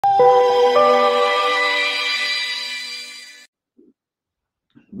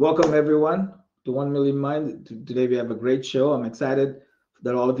Welcome everyone to 1 Million Mind. Today we have a great show. I'm excited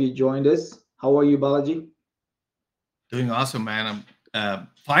that all of you joined us. How are you, Balaji? Doing awesome, man. I'm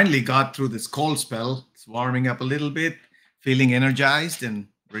finally got through this cold spell. It's warming up a little bit, feeling energized and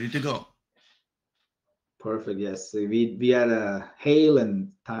ready to go. Perfect. Yes, so we had a hail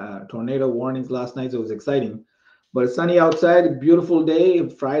and tornado warnings last night, so it was exciting. But it's sunny outside. Beautiful day. Yeah.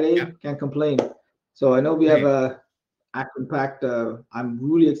 Friday. Can't complain. So I know we have Hey. a action packed. I'm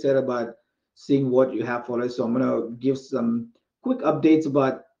really excited about seeing what you have for us. So I'm gonna give some quick updates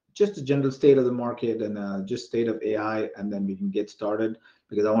about just the general state of the market and just state of AI, and then we can get started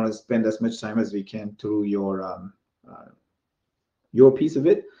because I want to spend as much time as we can through your piece of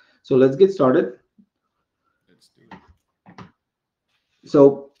it. So let's get started. Let's do it.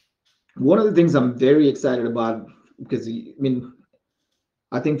 So one of the things I'm very excited about, because I mean,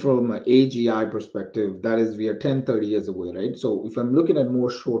 I think from an AGI perspective, that is we are 10, 30 years away, right? So if I'm looking at more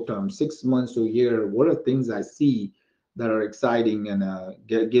short term, 6 months to a year, what are things I see that are exciting and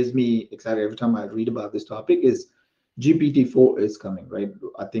gives me excited every time I read about this topic is GPT-4 is coming, right?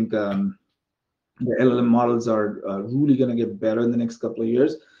 I think the LLM models are really going to get better in the next couple of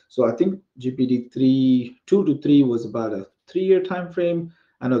years. So I think GPT-3, 2 to 3 was about a 3-year time frame.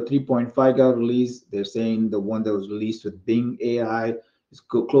 I know 3.5 got released. They're saying the one that was released with Bing AI is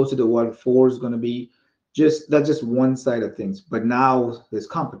closer to what 4 is going to be. Just that's just one side of things. But now there's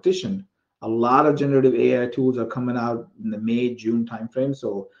competition. A lot of generative AI tools are coming out in the May, June timeframe.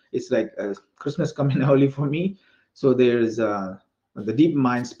 So it's like Christmas coming early for me. So there's the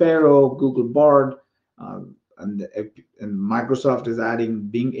DeepMind Sparrow, Google Bard, and Microsoft is adding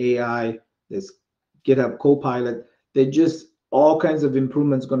Bing AI. There's GitHub Copilot. They just all kinds of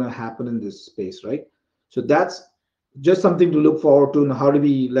improvements going to happen in this space, right? So that's just something to look forward to. And how do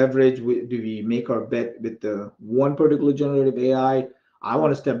we leverage? Do we make our bet with the one particular generative AI? I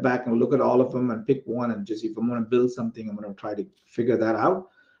want to step back and look at all of them and pick one and just if I'm going to build something, I'm going to try to figure that out.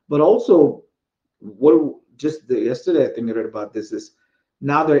 But also, what yesterday I think I read about this is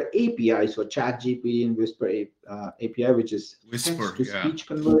now there are APIs for ChatGPT and Whisper API, which is Whisper, text to yeah. speech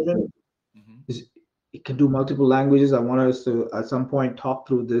conversion. Mhm. It can do multiple languages. I want us to at some point talk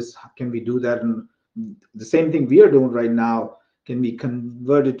through this. Can we do that? And the same thing we are doing right now can be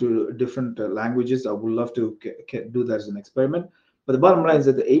converted to different languages. I would love to do that as an experiment. But the bottom line is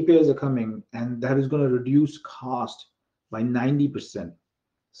that the APIs are coming, and that is going to reduce cost by 90%.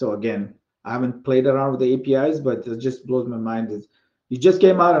 So again, I haven't played around with the APIs, but it just blows my mind. Is you just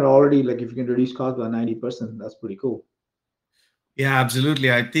came out and already like if you can reduce cost by 90%, that's pretty cool. Yeah,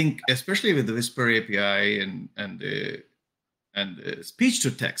 absolutely. I think especially with the Whisper API and speech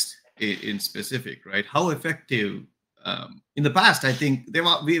to text in specific, right? How effective in the past, I think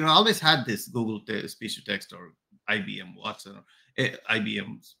we've always had this Google speech to text or IBM Watson or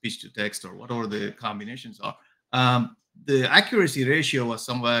IBM speech to text or whatever the combinations are. The accuracy ratio was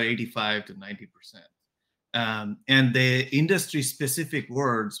somewhere 85 to 90%. And the industry specific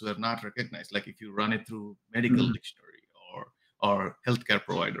words were not recognized. Like if you run it through medical dictionary or healthcare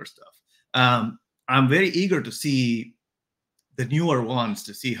provider stuff. I'm very eager to see the newer ones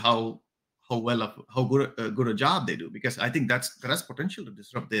to see how good a job they do, because I think that has potential to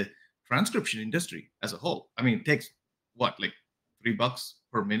disrupt the transcription industry as a whole. I mean, it takes what, like $3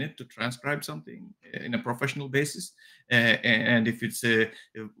 per minute to transcribe something in a professional basis, and if it's a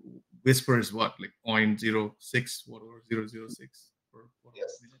Whisper is what, like 0.06 whatever 0.006 per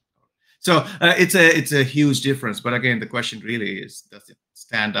minute. So it's a huge difference. But again, the question really is, does it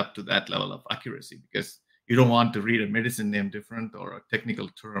stand up to that level of accuracy? Because you don't want to read a medicine name different or a technical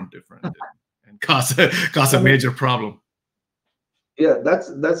term different and cause a major problem. Yeah, that's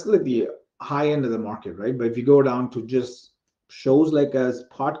like the high end of the market, right? But if you go down to just shows like as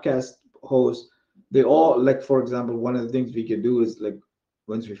podcast hosts, they all like, for example, one of the things we can do is like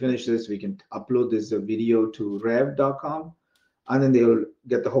once we finish this, we can upload this video to rev.com, and then they'll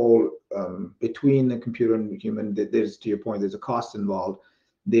get the whole between the computer and the human. There's, to your point, there's a cost involved.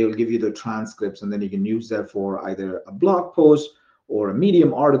 They'll give you the transcripts, and then you can use that for either a blog post or a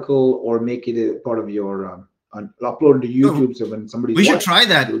Medium article, or make it a part of your upload to YouTube. So when somebody's we should watching, try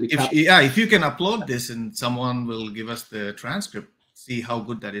that. If you can upload this and someone will give us the transcript, see how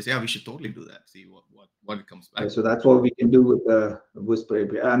good that is. Yeah, we should totally do that. See what it comes back. Yeah, so that's what we can do with the Whisper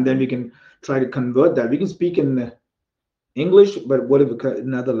API, and then we can try to convert that. We can speak in English, but what if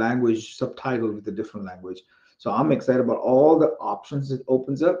another language subtitled with a different language? So I'm excited about all the options it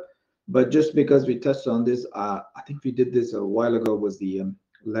opens up. But just because we touched on this, I think we did this a while ago, was the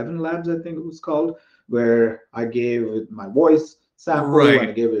 11 Labs, I think it was called, where I gave my voice sample and Right.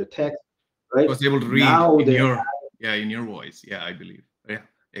 I gave it a text, It right? was able to read Now in they're your, yeah, in your voice. Yeah, I believe. Yeah,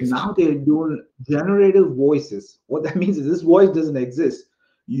 now exactly. they're doing generative voices. What that means is this voice doesn't exist.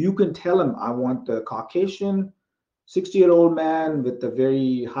 You can tell them, I want the Caucasian 60-year-old man with a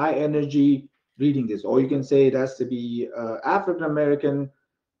very high energy reading this. Or you can say it has to be African American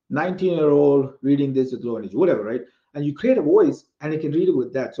 19-year-old reading this with low energy, whatever, right? And you create a voice and it can read it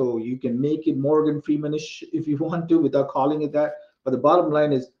with that. So you can make it Morgan Freemanish if you want to without calling it that. But the bottom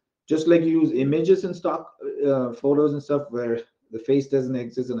line is just like you use images and stock photos and stuff where the face doesn't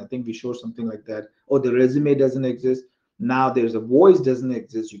exist. And I think we show something like that. Or the resume doesn't exist. Now there's a voice doesn't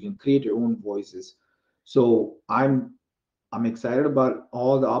exist. You can create your own voices. So I'm excited about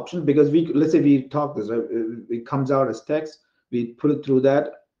all the options because we let's say we talk this right, it comes out as text, we put it through that,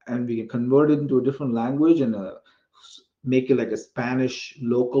 and we can convert it into a different language and make it like a Spanish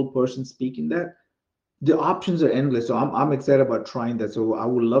local person speaking that. The options are endless, so I'm excited about trying that. So I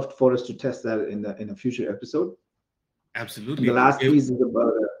would love for us to test that in a future episode. And the Absolutely. last piece is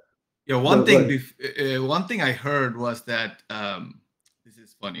about Yeah, go go ahead. one thing I heard was that this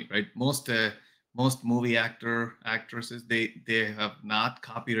is funny, right? Most movie actresses they have not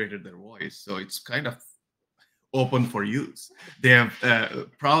copyrighted their voice, so it's kind of open for use. They have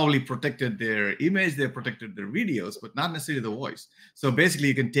probably protected their image, they have protected their videos, but not necessarily the voice. So basically,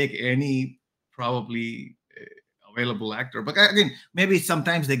 you can take any probably available actor. But again, maybe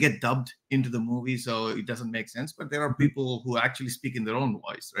sometimes they get dubbed into the movie, so it doesn't make sense. But there are Mhm. people who actually speak in their own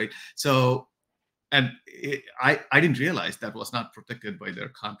voice, right? So, and I didn't realize that was not protected by their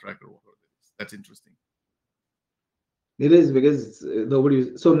contract or whatever it is. That's interesting. It is because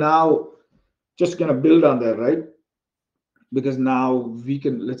nobody. So now, just gonna build on that, right? Because now we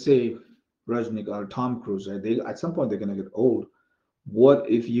can, let's say, Rajnik or Tom Cruise, right? They at some point they're gonna get old. What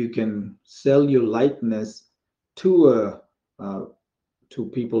if you can sell your likeness to uh, to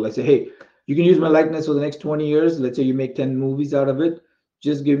people? Let's say, hey, you can use my likeness for the next 20 years. Let's say you make 10 movies out of it.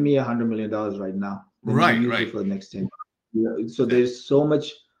 Just give me $100 million right now. Then you can Right, use it right, for the next 10. Yeah, so exactly. there's so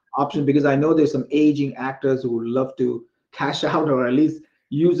much option because I know there's some aging actors who would love to cash out or at least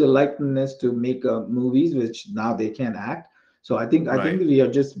use a likeness to make movies, which now they can't act. So I think Right. that we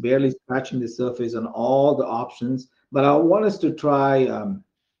are just barely scratching the surface on all the options. But I want us to try,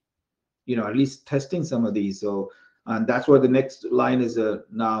 at least testing some of these. So, and that's where the next line is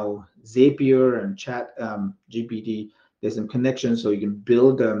now Zapier and Chat GPT. There's some connections, so you can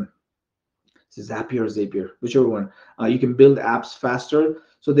build Zapier or Zapier, whichever one. You can build apps faster.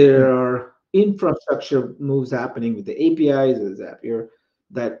 So Mm. there are infrastructure moves happening with the APIs of Zapier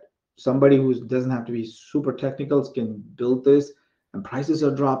that somebody who doesn't have to be super technical can build this, and prices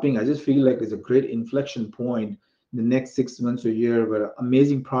are dropping. I just feel like it's a great inflection point in the next 6 months or year where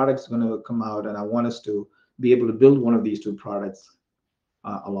amazing products are going to come out, and I want us to be able to build one of these two products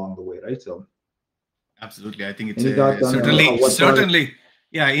along the way, right? So, Absolutely. I think it's any thoughts on what product? certainly,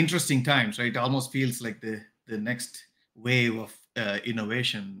 yeah, interesting times, right? It almost feels like the next wave of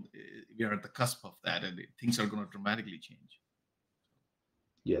innovation. We are at the cusp of that, and things are going to dramatically change.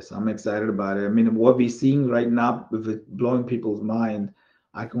 Yes, I'm excited about it. I mean, what we're seeing right now, if it's blowing people's mind,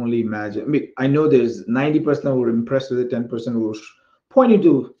 I can only imagine. I mean, I know there's 90% who are impressed with it, 10% who are pointing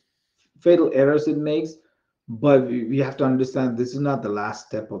to fatal errors it makes, but we have to understand this is not the last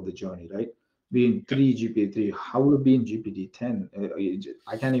step of the journey, right? We're in Yeah. 3 GPT-3. How will it be in GPT-10?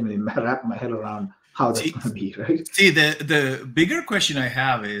 I can't even wrap my head around how that's See, going to be, right? the bigger question I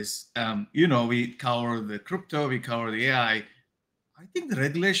have is, we cover the crypto, we cover the AI. I think the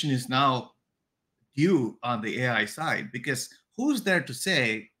regulation is now due on the AI side because who's there to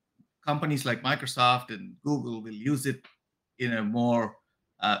say companies like Microsoft and Google will use it in a more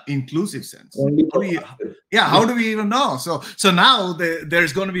inclusive sense? Only How for do you, positive. yeah, how Yeah, do we even know? So now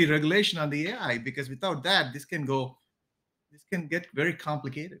there's going to be regulation on the AI because without that, this can get very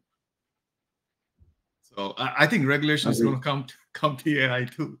complicated. So I think regulation is going agree. to come to AI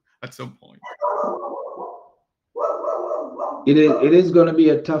too at some point. It is going to be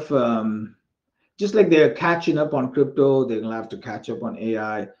a tough just like they're catching up on crypto, they're gonna have to catch up on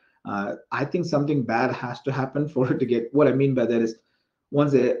AI. I think something bad has to happen for it to get. What I mean by that is,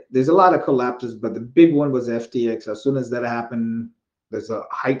 there's a lot of collapses, but the big one was FTX. As soon as that happened, there's a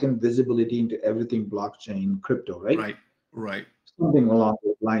heightened visibility into everything blockchain, crypto, right? Right, right, Something along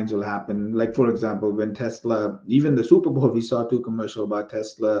those lines will happen. Like for example, when Tesla, even the Super Bowl, we saw two commercial about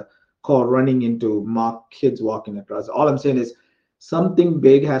Tesla car running into mock kids walking across. All I'm saying is something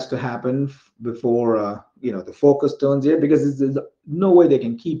big has to happen before the focus turns here because there's no way they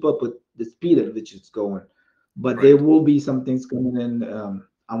can keep up with the speed at which it's going. But there right. will be some things coming in.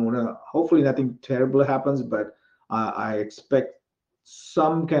 I'm gonna hopefully nothing terrible happens, but I expect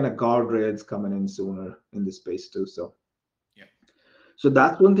some kind of guardrails coming in sooner in this space too. So Yeah. so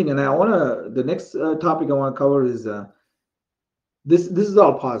that's one thing. And I want to, the next topic I want to cover is this is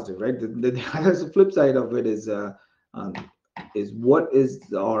all positive, right? There's a flip side of it um, is what is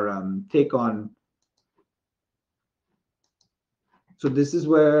our take on. So this is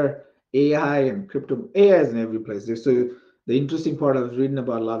where AI and crypto, AI is in every place. So the interesting part, I was reading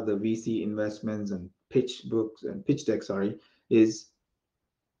about a lot of the VC investments and pitch books and pitch decks, sorry, is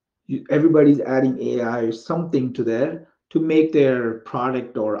everybody's adding AI or something to there to make their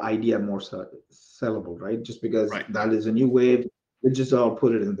product or idea more sellable, right? Just because Right. that is a new wave, they just all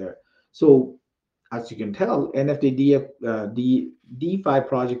put it in there. So as you can tell, NFT DeFi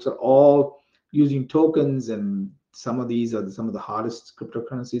projects are all using tokens, and some of these are some of the hottest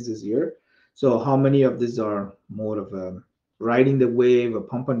cryptocurrencies this year. So how many of these are more of a riding the wave, a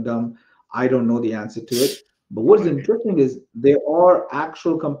pump and dump? I don't know the answer to it. But what is Right. interesting is there are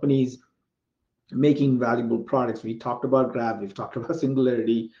actual companies making valuable products. We talked about Grab, we've talked about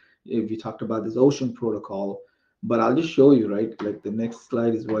Singularity, we talked about this Ocean protocol. But I'll just show you, right? Like the next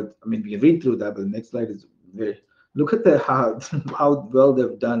slide is what I mean. We can read through that, but the next slide is very. Look at the how how well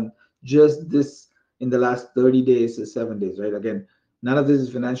they've done just this in the last 30 days to 7 days, right? Again, none of this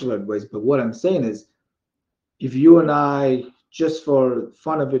is financial advice, but what I'm saying is if you and I just for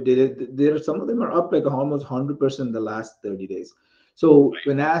fun of it did it, there some of them are up like almost 100% in the last 30 days. So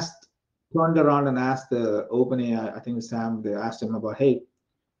when asked, turned around and asked the OpenAI, I think Sam, they asked him about, hey,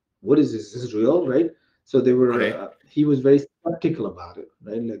 what is this? Is this real, right? So they were, Right. he was very skeptical about it,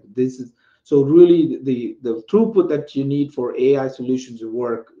 right? Like this is, so really the throughput that you need for AI solutions to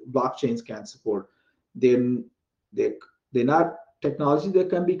work, blockchains can't support. They're, they're, they're not technology that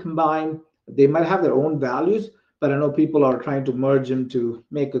can be combined. They might have their own values, but I know people are trying to merge them to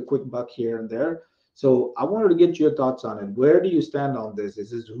make a quick buck here and there. So I wanted to get your thoughts on it. Where do you stand on this?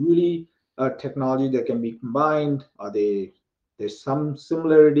 Is this really a technology that can be combined? Are they there's some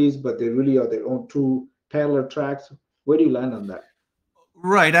similarities, but they really are their own two parallel tracks. Where do you land on that?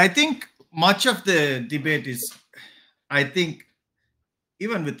 Right. I think much of the debate is, I think,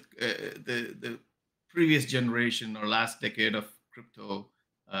 even with the previous generation or last decade of crypto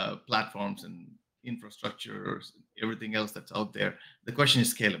platforms and infrastructure or everything else that's out there, the question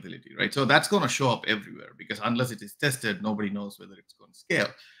is scalability, right? So that's going to show up everywhere because unless it is tested, nobody knows whether it's going to scale.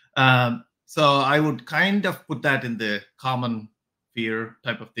 So I would kind of put that in the common fear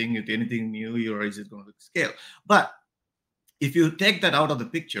type of thing. If anything new, or is it going to scale? But if you take that out of the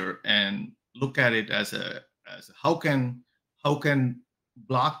picture and look at it as how can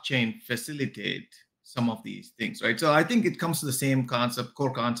blockchain facilitate some of these things, right? So I think it comes to the same concept,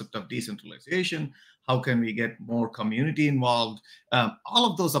 core concept of decentralization. How can we get more community involved? All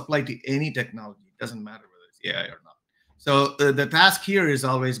of those apply to any technology. It doesn't matter whether it's AI or not. So the task here is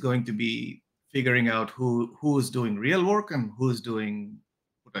always going to be figuring out who's doing real work and who's doing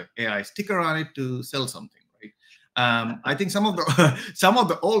put an AI sticker on it to sell something, right? I think some of the some of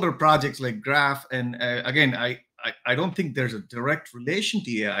the older projects like Graph and again, I don't think there's a direct relation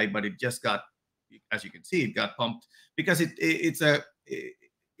to AI, but it just got, as you can see, it got pumped because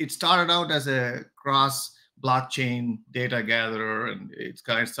it started out as a cross blockchain data gatherer, and it's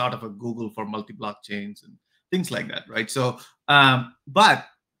kind of sort of a Google for multi blockchains and things like that, right? So, but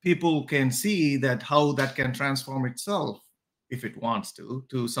people can see that how that can transform itself if it wants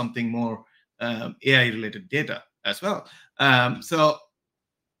to something more AI related data as well. So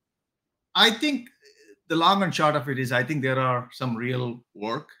I think the long and short of it is I think there are some real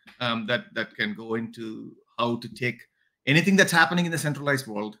work that can go into how to take anything that's happening in the centralized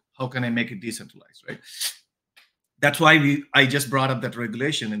world. How can I make it decentralized, right? That's why I just brought up that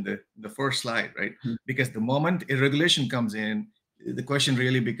regulation in the first slide, right? Because the moment a regulation comes in, the question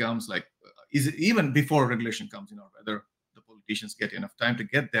really becomes like, is it even before regulation comes in, or whether the politicians get enough time to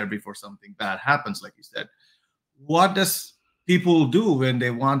get there before something bad happens, like you said? What does people do when they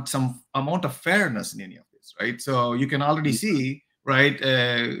want some amount of fairness in any of this, right? So you can already see, right?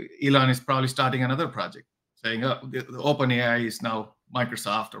 Elon is probably starting another project, saying, "Oh, the OpenAI is now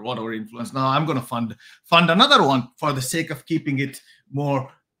Microsoft or whatever influence. Now I'm going to fund another one for the sake of keeping it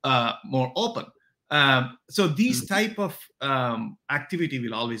more open." So these type of activity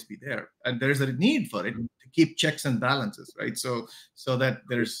will always be there, and there's a need for it to keep checks and balances, right? So that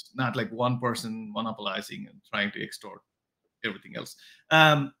there's not like one person monopolizing and trying to extort everything else.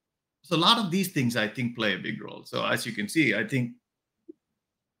 So a lot of these things I think play a big role. So as you can see, I think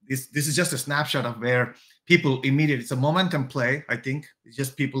this is just a snapshot of where people immediately, it's a momentum play. I think it's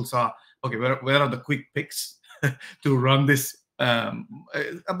just people saw, okay, where are the quick picks to run this?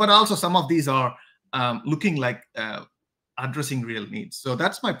 But also some of these are looking like addressing real needs. So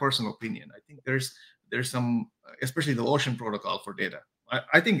that's my personal opinion. I think there's some, especially the Ocean protocol for data.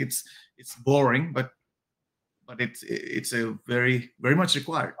 I think it's boring, but it's a very much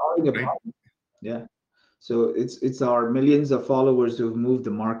required, right? Yeah. So it's our millions of followers who have moved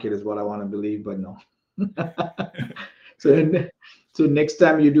the market is what I want to believe, but no. So so next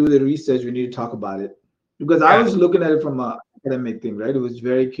time you do the research, we need to talk about it, because I Yeah, was looking at it from a academic thing, right? It was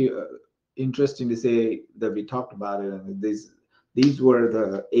very interesting to say that we talked about it, and these were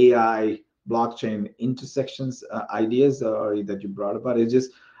the AI blockchain intersections ideas that you brought about. I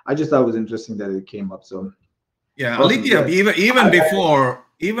just thought it was interesting that it came up. So yeah. awesome, Alithya, yes.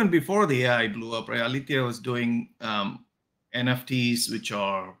 even before the AI blew up, right? Alithya was doing NFTs, which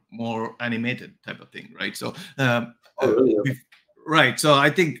are more animated type of thing, right? So, Oh, really? right. So I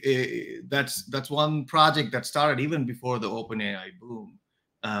think that's one project that started even before the OpenAI boom.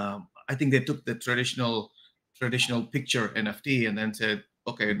 I think they took the traditional picture NFT and then said,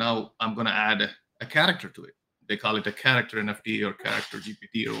 okay, now I'm going to add a character to it. They call it a character NFT or character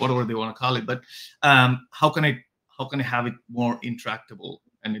GPT or whatever they want to call it. But how can I have it more interactable?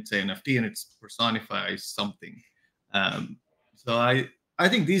 And it's an NFT and it personifies something. So I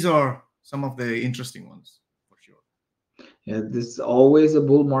think these are some of the interesting ones for sure. Yeah, there's always a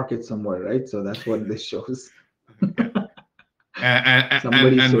bull market somewhere, right? So that's what this shows. Yeah,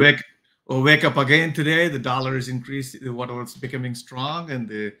 Somebody and so wake up again today. The dollar is increasing, whatever, it's becoming strong, and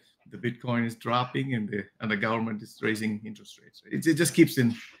the Bitcoin is dropping, and the government is raising interest rates. It just keeps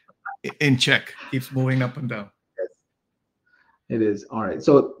in check, keeps moving up and down. it is. All right.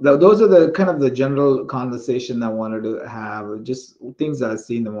 So those are the kind of the general conversation I wanted to have, just things that I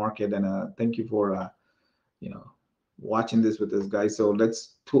see in the market. And thank you for you know watching this with us, guys. So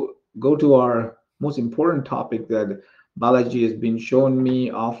let's go to our most important topic that Balaji has been showing me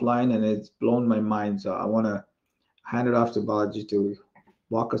offline, and it's blown my mind. So I want to hand it off to Balaji to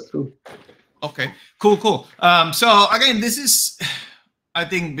walk us through. Okay, cool. So again, this is, I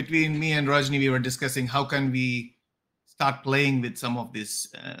think between me and Rajni, we were discussing how can we start playing with some of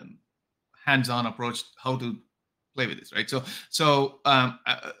this hands-on approach, how to play with this, right? So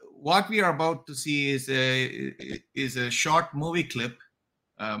what we are about to see is a short movie clip.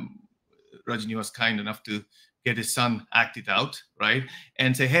 Rajni was kind enough to get his son act it out, right?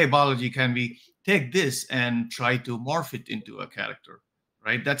 And say, hey, Balaji, can we take this and try to morph it into a character,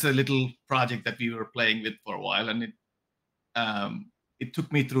 right? That's a little project that we were playing with for a while, and it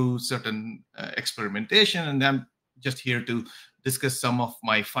took me through certain experimentation, and I'm just here to discuss some of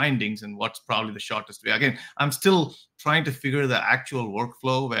my findings and what's probably the shortest way. Again, I'm still trying to figure the actual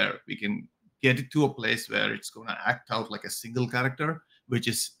workflow where we can get it to a place where it's going to act out like a single character, which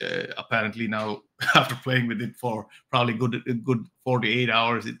is apparently now, after playing with it for probably good 48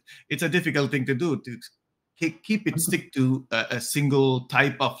 hours, it's a difficult thing to do, to keep it stick to a single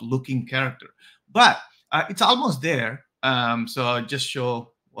type of looking character. But it's almost there. So I'll just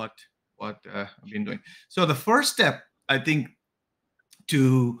show what I've been doing. So the first step, I think,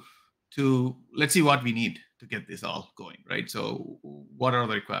 to let's see what we need to get this all going, right? So what are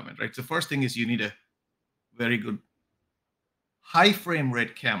the requirements, right? So first thing is you need a very good high frame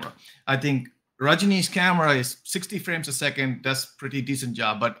rate camera. I think Rajini's camera is 60 frames a second, does pretty decent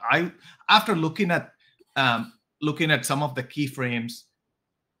job. But after looking at some of the keyframes,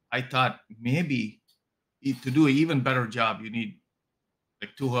 I thought maybe to do an even better job, you need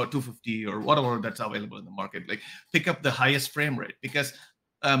like 250 or whatever that's available in the market. Like pick up the highest frame rate, because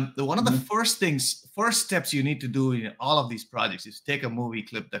one of the first steps you need to do in all of these projects is take a movie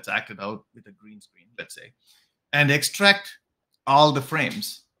clip that's acted out with a green screen, let's say, and extract all the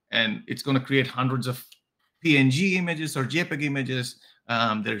frames. And it's going to create hundreds of PNG images or JPEG images.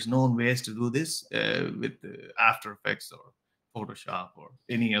 There's known ways to do this with After Effects or Photoshop or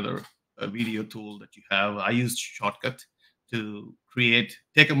any other video tool that you have. I used Shortcut to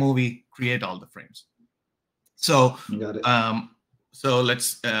take a movie, create all the frames. So Got it. so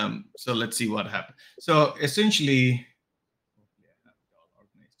let's see what happens. So essentially, I have it all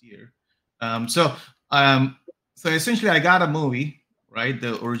organized here. So essentially, I got a movie, right?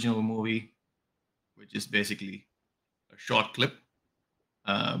 The original movie, which is basically a short clip,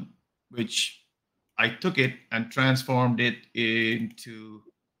 which I took it and transformed it into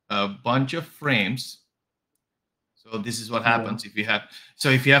a bunch of frames. So this is what happens if you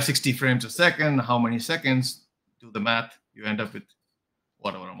have 60 frames a second. How many seconds? Do the math. You end up with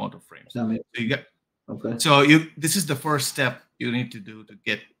whatever amount of frames. So you get. Okay. So this is the first step you need to do to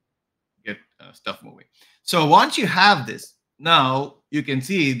get stuff moving. So once you have this, now you can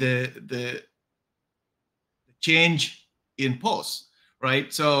see the change in post,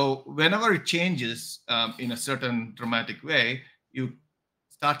 right? So whenever it changes in a certain dramatic way, you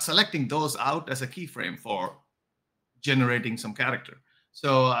start selecting those out as a keyframe for generating some character.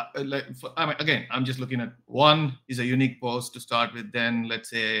 So again, I'm just looking at one is a unique pose to start with. Then let's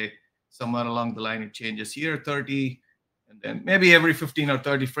say somewhere along the line it changes here 30, and then maybe every 15 or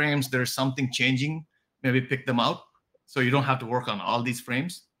 30 frames there's something changing. Maybe pick them out so you don't have to work on all these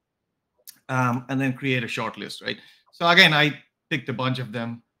frames, and then create a short list, right? So again, I picked a bunch of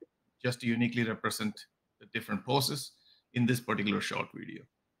them just to uniquely represent the different poses in this particular short video,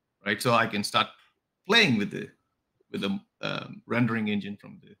 right? So I can start playing with the rendering engine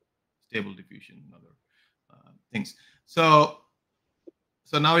from the Stable Diffusion and other things. So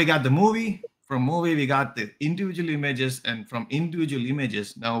now we got the movie. From movie, we got the individual images, and from individual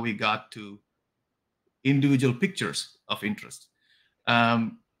images, now we got to individual pictures of interest.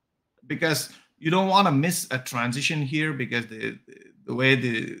 Because you don't want to miss a transition here, because the way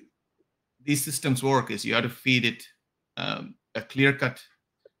these systems work is you have to feed it a clear-cut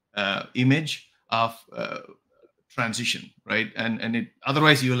image of transition, right? And it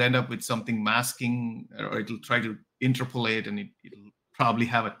otherwise you'll end up with something masking, or it'll try to interpolate, and it'll probably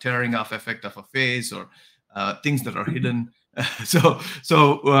have a tearing off effect of a face, or things that are hidden. So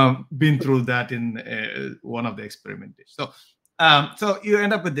been through that in one of the experimentations. So you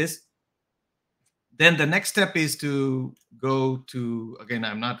end up with this. Then the next step is to go to, again,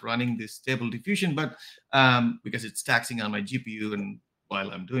 I'm not running this Stable Diffusion, but because it's taxing on my GPU and while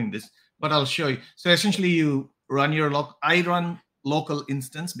I'm doing this, but I'll show you. So essentially you run your I run local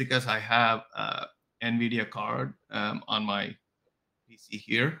instance because I have NVIDIA card on my PC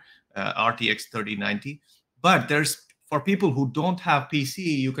here, RTX 3090. But for people who don't have PC,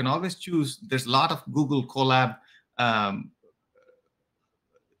 you can always choose. There's a lot of Google Colab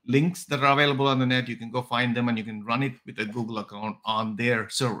links that are available on the net. You can go find them and you can run it with a Google account on their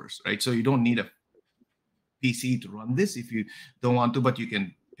servers, right? So you don't need a PC to run this if you don't want to, but you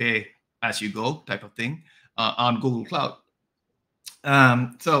can pay as you go type of thing on Google Cloud.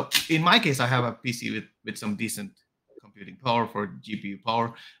 So in my case, I have a PC with some decent computing power for GPU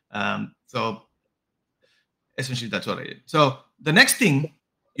power. So essentially that's what I did. So the next thing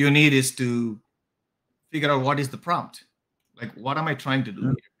you need is to figure out what is the prompt. Like, what am I trying to do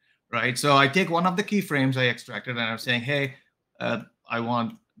here, right? So I take one of the keyframes I extracted and I'm saying, hey, I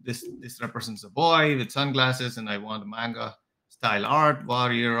want this represents a boy with sunglasses, and I want manga style art,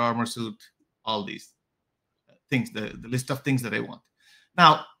 warrior, armor suit, all these things, the list of things that I want.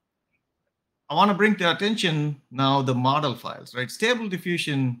 Now, I want to bring to attention now the model files, right? Stable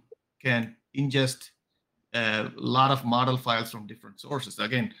Diffusion can ingest a lot of model files from different sources.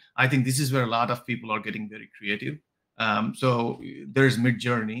 Again, I think this is where a lot of people are getting very creative. So there's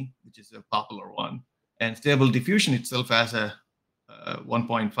Midjourney, which is a popular one, and Stable Diffusion itself has a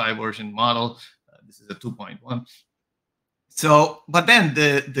 1.5 version model. This is a 2.1. So, but then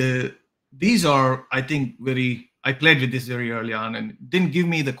these are, I think, I played with this very early on and didn't give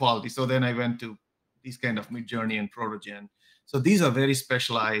me the quality. So then I went to these kind of Midjourney and Protogen. So these are very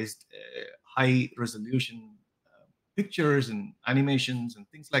specialized, high resolution pictures and animations and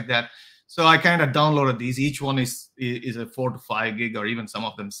things like that. So I kind of downloaded these. Each one is a 4 to 5 gig, or even some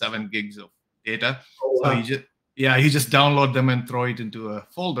of them 7 gigs of data. Oh, wow. So you just download them and throw it into a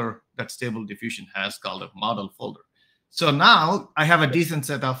folder that Stable Diffusion has called a model folder. So now I have a decent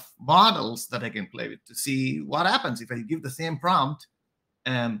set of models that I can play with to see what happens if I give the same prompt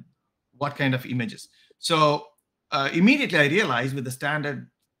and what kind of images. So immediately I realized with the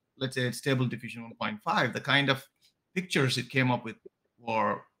standard, let's say it's Stable Diffusion 1.5, the kind of pictures it came up with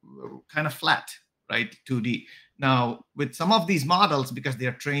were kind of flat, right? 2D. Now, with some of these models, because they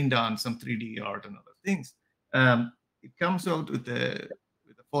are trained on some 3D art and other things, it comes out with a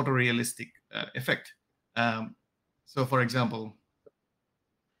photorealistic effect. So, for example,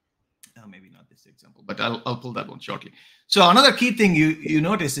 maybe not this example, but I'll pull that one shortly. So another key thing you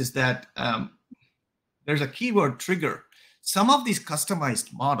notice is that there's a keyword trigger. Some of these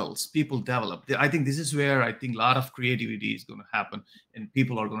customized models people develop, I think this is where I think a lot of creativity is going to happen, and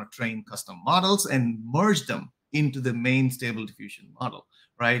people are going to train custom models and merge them into the main Stable Diffusion model,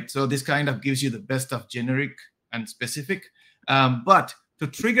 right? So this kind of gives you the best of generic and specific. But to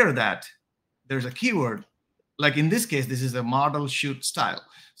trigger that, there's a keyword. Like in this case, this is a model shoot style.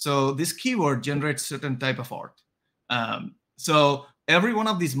 So this keyword generates certain type of art. So every one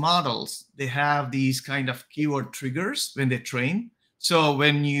of these models, they have these kind of keyword triggers when they train. So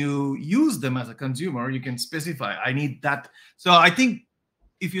when you use them as a consumer, you can specify, I need that. So I think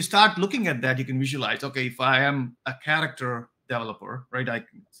if you start looking at that, you can visualize, okay, if I am a character developer, right, I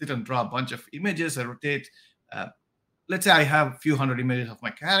can sit and draw a bunch of images, I rotate. let's say I have a few hundred images of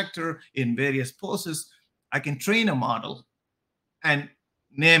my character in various poses. I can train a model and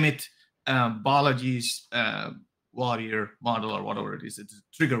name it Balaji's warrior model or whatever it is. It's a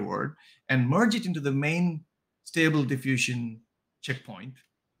trigger word, and merge it into the main stable diffusion checkpoint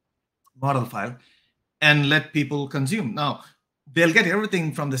model file and let people consume. Now, they'll get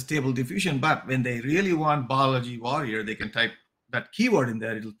everything from the stable diffusion, but when they really want Balaji warrior, they can type that keyword in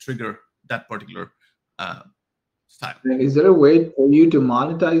there. It'll trigger that particular style. And is there a way for you to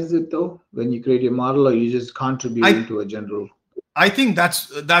monetize it though when you create your model, or you just contributing to a general? I think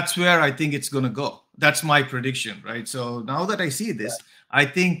that's where I think it's going to go. That's my prediction, right? So now that I see this, I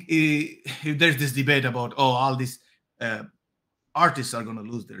think if there's this debate about all these artists are going to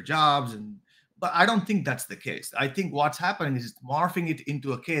lose their jobs, but I don't think that's the case. I think what's happening is morphing it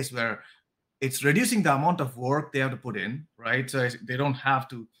into a case where it's reducing the amount of work they have to put in, right? So they don't have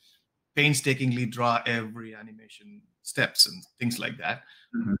to painstakingly draw every animation steps and things like that.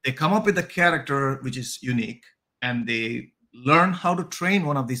 Mm-hmm. They come up with a character which is unique, and they learn how to train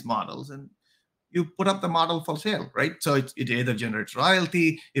one of these models, and you put up the model for sale, right? So it either generates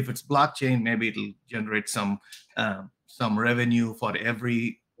royalty. If it's blockchain, maybe it'll generate some revenue for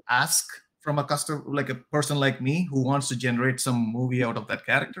every ask from a customer, like a person like me who wants to generate some movie out of that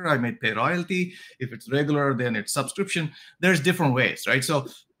character. I might pay royalty. If it's regular, then it's subscription. There's different ways, right? So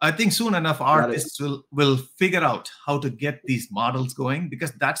I think soon enough artists will figure out how to get these models going,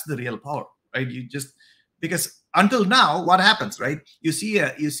 because that's the real power, right? Because until now, what happens, right? You see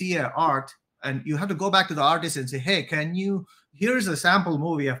a art, and you have to go back to the artist and say, hey, here's a sample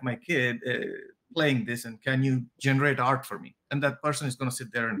movie of my kid playing this, and can you generate art for me? And that person is going to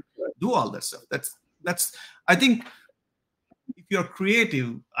sit there and do all that stuff. That's I think if you're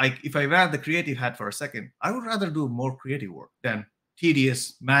creative, if I wear the creative hat for a second, I would rather do more creative work than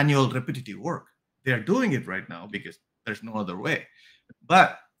tedious, manual, repetitive work. They're doing it right now because there's no other way.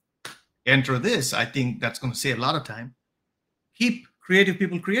 But enter this, I think that's going to save a lot of time. Keep creative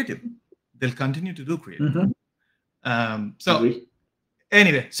people creative. They'll continue to do creative. Mm-hmm.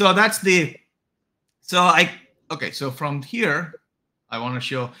 Anyway, so so from here, I want to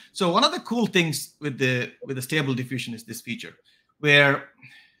show. So one of the cool things with the stable diffusion is this feature where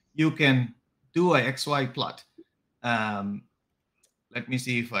you can do a XY plot. Let me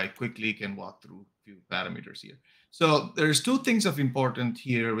see if I quickly can walk through a few parameters here. So there's two things of importance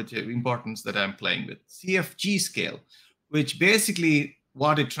here, which have importance that I'm playing with. CFG scale, which basically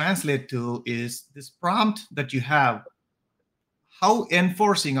what it translates to is this prompt that you have. How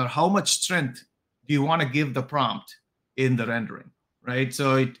enforcing or how much strength do you want to give the prompt in the rendering, right?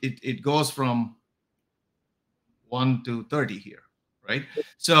 So it goes from 1 to 30 here, right?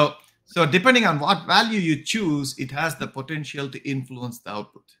 So depending on what value you choose, it has the potential to influence the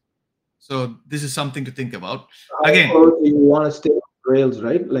output. So this is something to think about. Again, you want to stay on rails,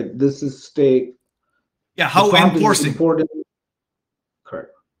 right? Like this is stay. Yeah, how enforcing. Important.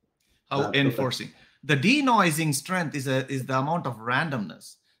 Correct. How enforcing. Okay. The denoising strength is the amount of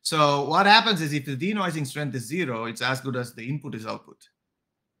randomness. So what happens is if the denoising strength is 0, it's as good as the input is output.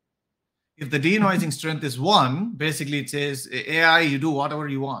 If the denoising strength is 1, basically it says, AI, you do whatever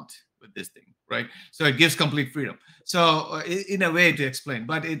you want with this thing, right? So it gives complete freedom. So in a way to explain,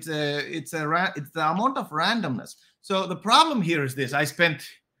 but it's the amount of randomness. So the problem here is this. I spent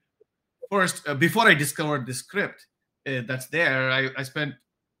first, before I discovered this script that's there, I spent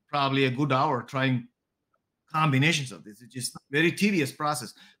probably a good hour trying combinations of this. It's just very tedious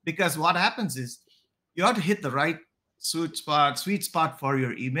process, because what happens is you have to hit the right sweet spot for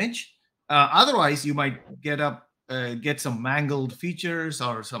your image. Otherwise, you might get some mangled features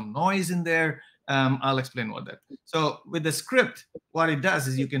or some noise in there. I'll explain what that. So with the script, what it does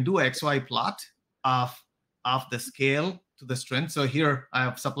is you can do an XY plot of the scale to the strength. So here I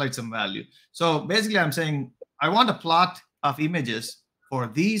have supplied some value. So basically I'm saying I want a plot of images for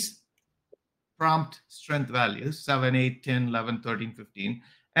these prompt strength values, 7, 8, 10, 11, 13, 15,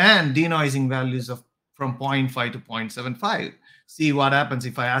 and denoising values from 0.5 to 0.75. See what happens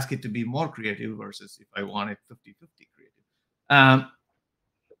if I ask it to be more creative versus if I want it 50-50 creative.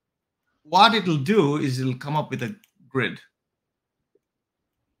 What it'll do is it'll come up with a grid.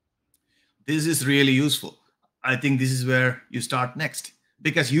 This is really useful. I think this is where you start next,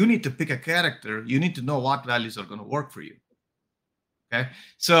 because you need to pick a character. You need to know what values are going to work for you. Okay,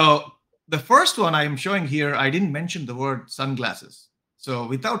 so the first one I'm showing here, I didn't mention the word sunglasses. So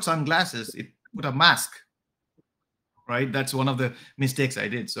without sunglasses, it put a mask, right? That's one of the mistakes I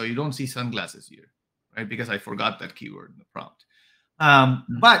did. So you don't see sunglasses here, right? Because I forgot that keyword in the prompt.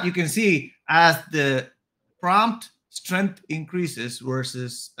 But you can see as the prompt strength increases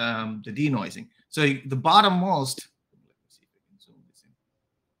versus the denoising. So the bottommost,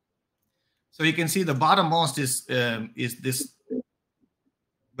 So you can see the bottommost is this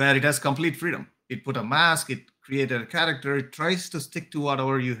where it has complete freedom. It put a mask, it created a character, it tries to stick to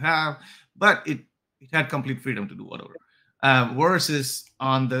whatever you have, but it had complete freedom to do whatever. Versus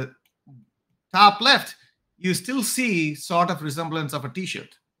on the top left, you still see sort of resemblance of a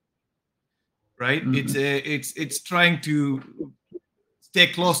T-shirt, right? Mhm. It's trying to stay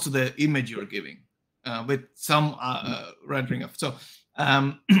close to the image you're giving with some rendering of. So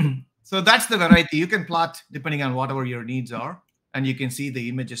so that's the variety. You can plot depending on whatever your needs are, and you can see the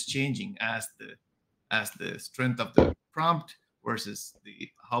images changing as the strength of the prompt versus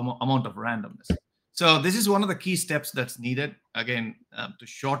the amount of randomness. So this is one of the key steps that's needed, again, to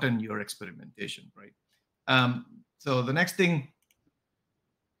shorten your experimentation, right? So the next thing,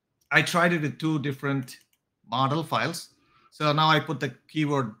 I tried it with 2 different model files. So now I put the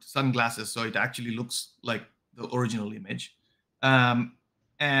keyword sunglasses, so it actually looks like the original image.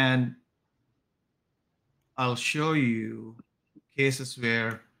 And I'll show you cases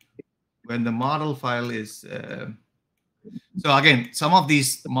where when the model file is, so again, some of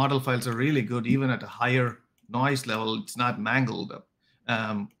these model files are really good, even at a higher noise level, it's not mangled up. I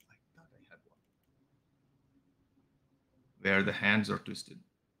thought I had one where the hands are twisted.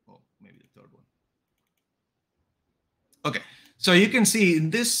 Oh, maybe the third one. Okay, so you can see in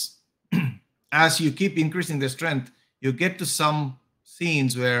this, as you keep increasing the strength, you get to some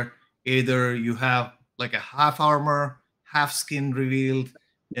scenes where either you have like a half armor, half skin revealed,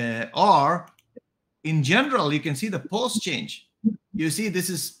 or in general, you can see the pose change. You see, this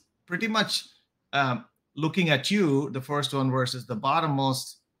is pretty much looking at you, the first one versus the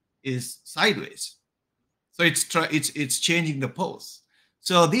bottommost is sideways. So it's changing the pose.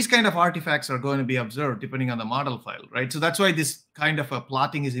 So these kind of artifacts are going to be observed depending on the model file, right? So that's why this kind of a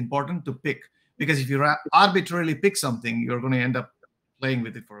plotting is important to pick, because if you arbitrarily pick something, you're going to end up playing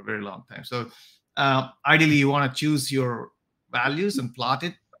with it for a very long time. So ideally, you want to choose your values and plot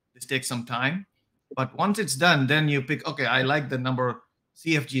it. This takes some time. But once it's done, then you pick, okay, I like the number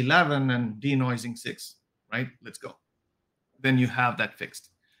CFG 11 and denoising 6, right? Let's go. Then you have that fixed.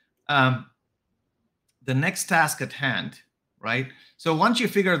 The next task at hand, right? So once you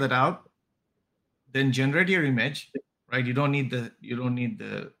figure that out, then generate your image, right? You don't need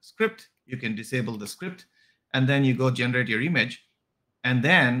the script. You can disable the script, and then you go generate your image. And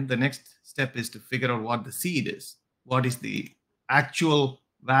then the next step is to figure out what the seed is. What is the actual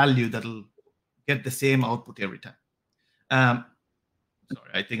value that'll get the same output every time?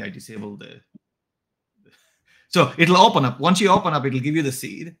 Sorry, I think I disabled so it'll open up. Once you open up, it'll give you the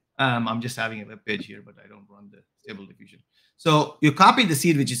seed. I'm just having a web page here, but I don't run the stable diffusion. So you copy the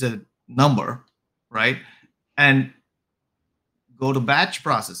seed, which is a number, right? And go to batch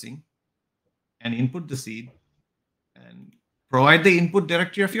processing and input the seed and provide the input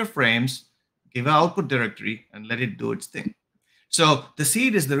directory of your frames, give an output directory, and let it do its thing. So the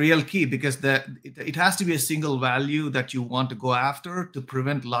seed is the real key, because it has to be a single value that you want to go after to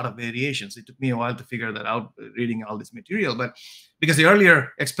prevent a lot of variations. It took me a while to figure that out, reading all this material, but because the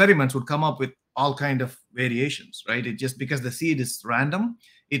earlier experiments would come up with all kind of variations, right? It just, because the seed is random,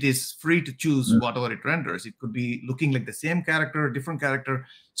 it is free to choose whatever it renders. It could be looking like the same character, different character.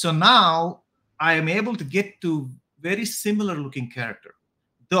 So now I am able to get to very similar looking character,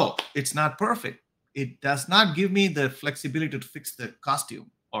 though it's not perfect. It does not give me the flexibility to fix the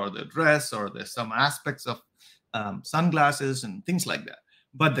costume or the dress or some aspects of sunglasses and things like that.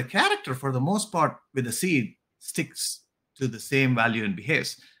 But the character, for the most part, with the seed, sticks to the same value and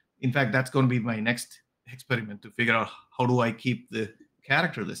behaves. In fact, that's going to be my next experiment, to figure out how do I keep the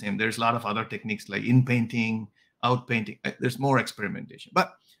character the same. There's a lot of other techniques like in painting, out painting. There's more experimentation.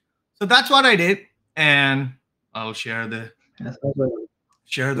 But so that's what I did, and I'll share the lot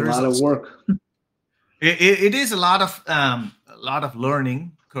of results. work. It is a lot of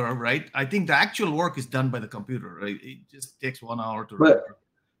learning curve, right? I think the actual work is done by the computer, right? It just takes 1 hour to But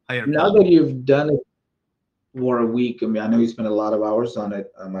higher now quality. that you've done it for a week, I mean, I know you spent a lot of hours on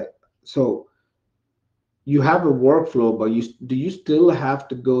it. So you have a workflow, but do you still have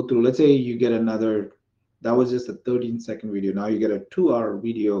to go through? Let's say you get another. That was just a 13-second video. Now you get a 2-hour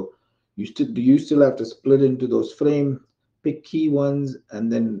video. Do you still have to split into those frames, pick key ones,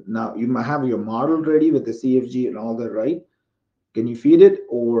 and then now you might have your model ready with the CFG and all that, right? Can you feed it?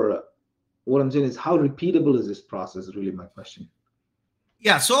 Or what I'm saying is, how repeatable is this process? Is really my question.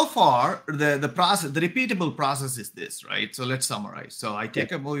 Yeah, so far the process, the repeatable process is this, right? So let's summarize. So I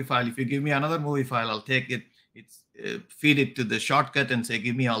take a movie file. If you give me another movie file, I'll take it, feed it to the shortcut and say,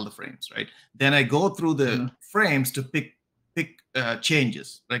 give me all the frames, right? Then I go through the frames to pick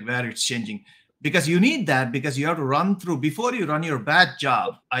changes, like where it's changing, because you need that, because you have to run through, before you run your batch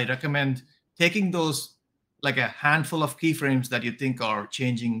job. I recommend taking those, like a handful of keyframes that you think are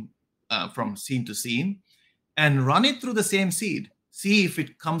changing from scene to scene, and run it through the same seed. See if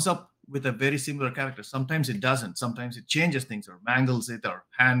it comes up with a very similar character. Sometimes it doesn't. Sometimes it changes things or mangles it, or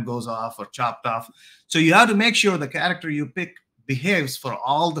hand goes off or chopped off. So you have to make sure the character you pick behaves for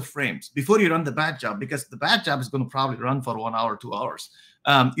all the frames before you run the batch job, because the batch job is going to probably run for 1 hour, 2 hours.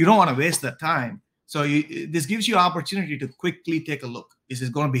 You don't want to waste that time. So this gives you opportunity to quickly take a look. Is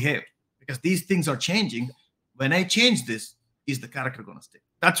it going to behave? Because these things are changing. When I change this, is the character going to stay?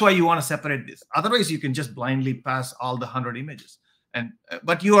 That's why you want to separate this. Otherwise, you can just blindly pass all the 100 images, and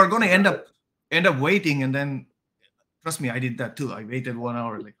but you are going to end up waiting. And then, trust me, I did that too. I waited 1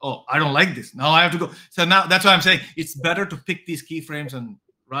 hour, like, oh, I don't like this. Now I have to go. So now that's why I'm saying it's better to pick these keyframes and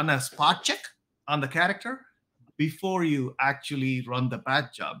run a spot check on the character before you actually run the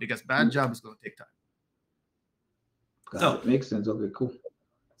batch job, because batch job is going to take time. So it makes sense. Okay, cool.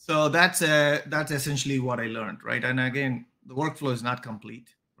 So that's essentially what I learned, right? And again, the workflow is not complete,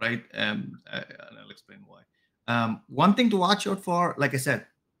 right? And I'll explain why. One thing to watch out for, like I said,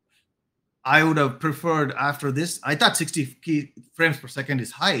 I would have preferred after this. I thought 60 frames per second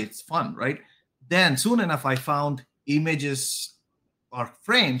is high. It's fun, right? Then soon enough, I found images or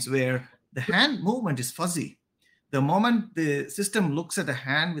frames where the hand movement is fuzzy. The moment the system looks at a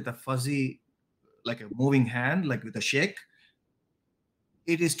hand with a fuzzy, like a moving hand, like with a shake,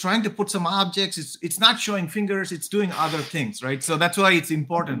 it is trying to put some objects. It's not showing fingers. It's doing other things, right? So that's why it's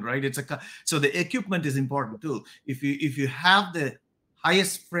important, right? So the equipment is important too. If you have the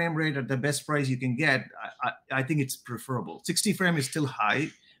highest frame rate at the best price you can get, I think it's preferable. 60 frame is still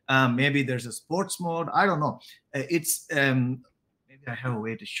high. Maybe there's a sports mode. I don't know. Maybe I have a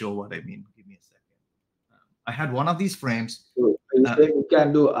way to show what I mean. Give me a second. I had one of these frames. So you saying we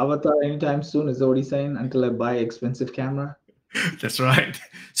can't do avatar anytime soon? Is that what he's saying? Until I buy an expensive camera? That's right.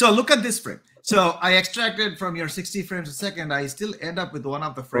 So look at this frame. So I extracted from your 60 frames a second. I still end up with one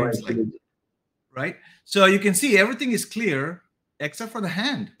of the frames, right? So you can see everything is clear except for the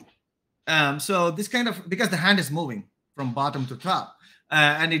hand. So this kind of, because the hand is moving from bottom to top,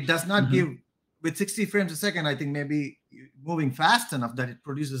 and it does not give, with 60 frames a second, I think maybe moving fast enough that it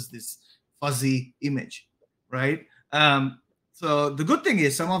produces this fuzzy image, right? So the good thing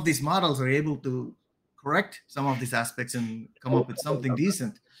is some of these models are able to correct some of these aspects and come up with something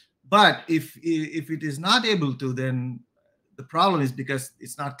decent. But if it is not able to, then the problem is because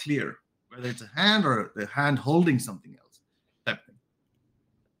it's not clear whether it's a hand or the hand holding something else, type thing.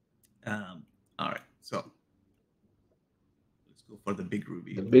 All right, so let's go for the big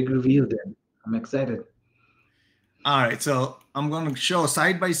reveal. The big reveal then. I'm excited. All right, so I'm going to show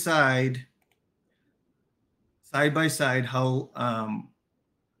side by side how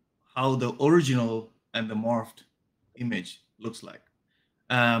the original and the morphed image looks like.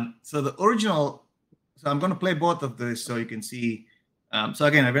 So the original, so I'm going to play both of this so you can see. So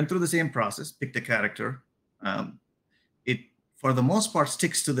again, I went through the same process, picked a character. It, for the most part,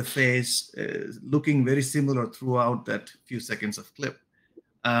 sticks to the face, looking very similar throughout that few seconds of clip.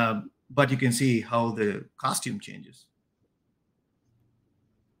 But you can see how the costume changes.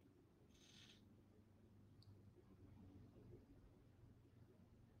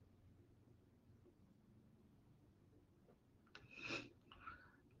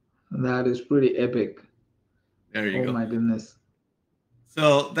 That is pretty epic. There you go. Oh my goodness.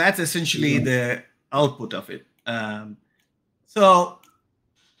 So that's essentially the output of it. So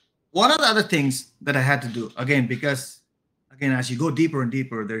one of the other things that I had to do, again, because again, as you go deeper and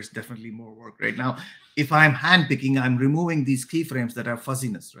deeper, there's definitely more work right now. If I'm hand picking, I'm removing these keyframes that have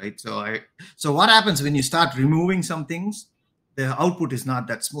fuzziness, right? So what happens when you start removing some things, the output is not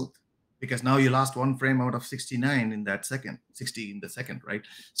that smooth, because now you lost one frame out of 69 in that second, 60 in the second, right?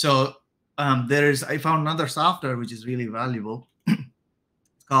 So I found another software which is really valuable.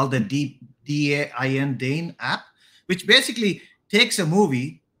 It's called the Dane app, which basically takes a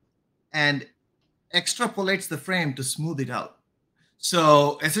movie and extrapolates the frame to smooth it out.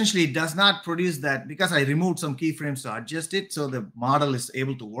 So essentially it does not produce that, because I removed some keyframes to adjust it so the model is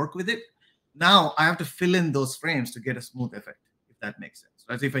able to work with it. Now I have to fill in those frames to get a smooth effect, if that makes sense.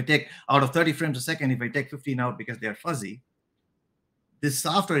 Right? So if I take out of 30 frames a second, if I take 15 out because they are fuzzy, this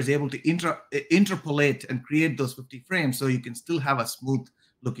software is able to interpolate and create those 50 frames so you can still have a smooth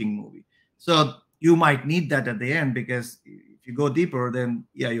looking movie. So you might need that at the end, because if you go deeper, then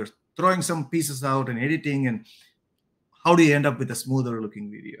yeah, you're throwing some pieces out and editing, and how do you end up with a smoother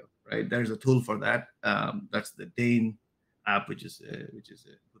looking video, right? There's a tool for that. That's the Dane app, which is a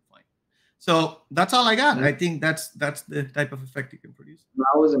good find. So that's all I got. I think that's the type of effect you can produce.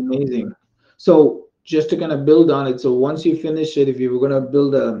 That was amazing. So just to kind of build on it, so once you finish it, if you were going to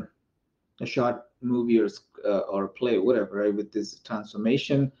build a short movie or play, whatever, right? With this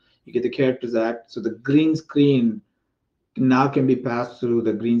transformation, you get the characters act. So the green screen now can be passed through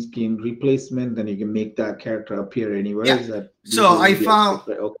the green screen replacement. Then you can make that character appear anywhere. Yeah. Is that these So are I one of the found, aspects,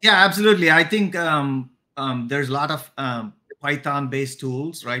 right? Okay. yeah, absolutely. I think there's a lot of Python-based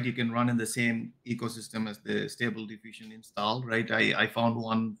tools, right? You can run in the same ecosystem as the Stable Diffusion install, right? I found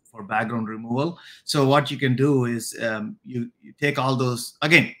one for background removal. So what you can do is you take all those,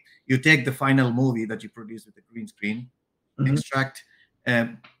 again, you take the final movie that you produce with the green screen, Mhm. extract.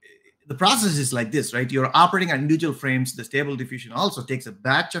 Um, the process is like this, right? You're operating on individual frames. The Stable Diffusion also takes a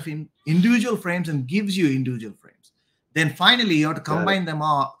batch of individual frames and gives you individual frames. Then finally, you have to Got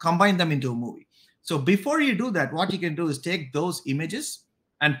it. combine them into a movie. So before you do that, what you can do is take those images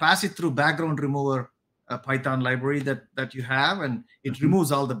and pass it through background remover Python library that you have, and it Mhm.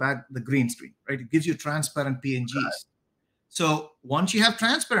 removes all the green screen, right? It gives you transparent PNGs. So once you have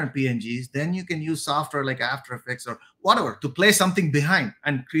transparent PNGs, then you can use software like After Effects or whatever to play something behind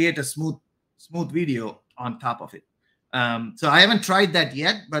and create a smooth video on top of it. So I haven't tried that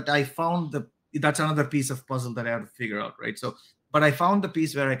yet, but I found that's another piece of puzzle that I have to figure out, right? So, but I found the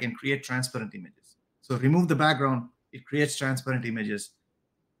piece where I can create transparent images. So remove the background, it creates transparent images.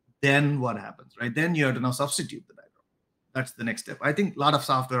 Then what happens, right? Then you have to now substitute the background. That's the next step. I think a lot of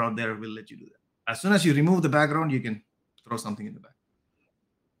software out there will let you do that. As soon as you remove the background, you can throw something in the back.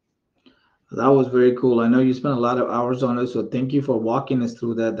 That was very cool. I know you spent a lot of hours on it, so thank you for walking us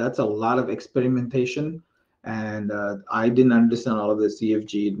through that. That's a lot of experimentation, and I didn't understand all of the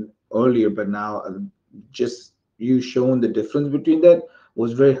CFG earlier, but now just you showing the difference between that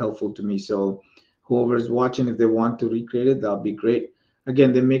was very helpful to me. So whoever's watching, if they want to recreate it, that'll be great.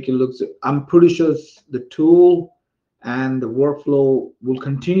 Again, they make it look. I'm pretty sure the tool and the workflow will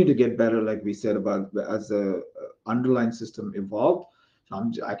continue to get better, like we said about as the underlying system evolved.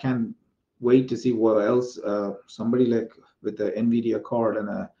 So I can't wait to see what else somebody like with the NVIDIA card and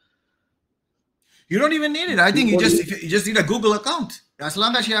a You don't even need it. I think 240. you just need a Google account. As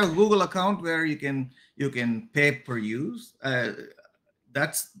long as you have a Google account where you can pay per use,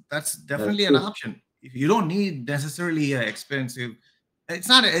 that's That's definitely an true. option. If you don't need necessarily expensive,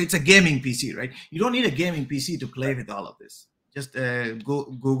 it's a gaming PC, right? You don't need a gaming PC to play with all of this. Just go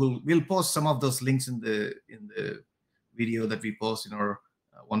Google. We'll post some of those links in the video that we post in our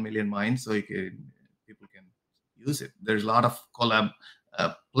 1 million minds, so people can use it. There's a lot of collab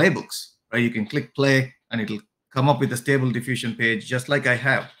playbooks, right? You can click play and it'll come up with a Stable Diffusion page, just like I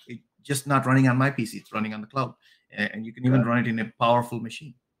have. It's just not running on my PC; it's running on the cloud, and you can even Got run it in a powerful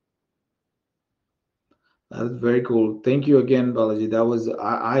machine. That was very cool. Thank you again, Balaji. That was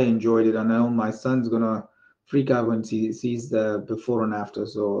I enjoyed it. I know my son's gonna freak out when he sees the before and after.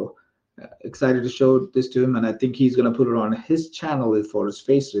 So excited to show this to him, and I think he's gonna put it on his channel for his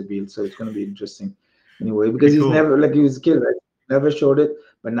face reveal. So it's gonna be interesting. Anyway, because Pretty he's cool. never like he was a kid, right? Never showed it,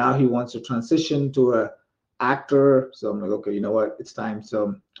 but now he wants to transition to a actor. So I'm like, okay, you know what? It's time.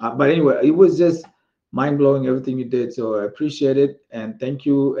 So, but anyway, it was just mind blowing everything you did. So I appreciate it, and thank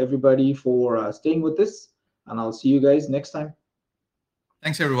you everybody for staying with us, and I'll see you guys next time.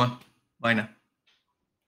 Thanks, everyone. Bye now.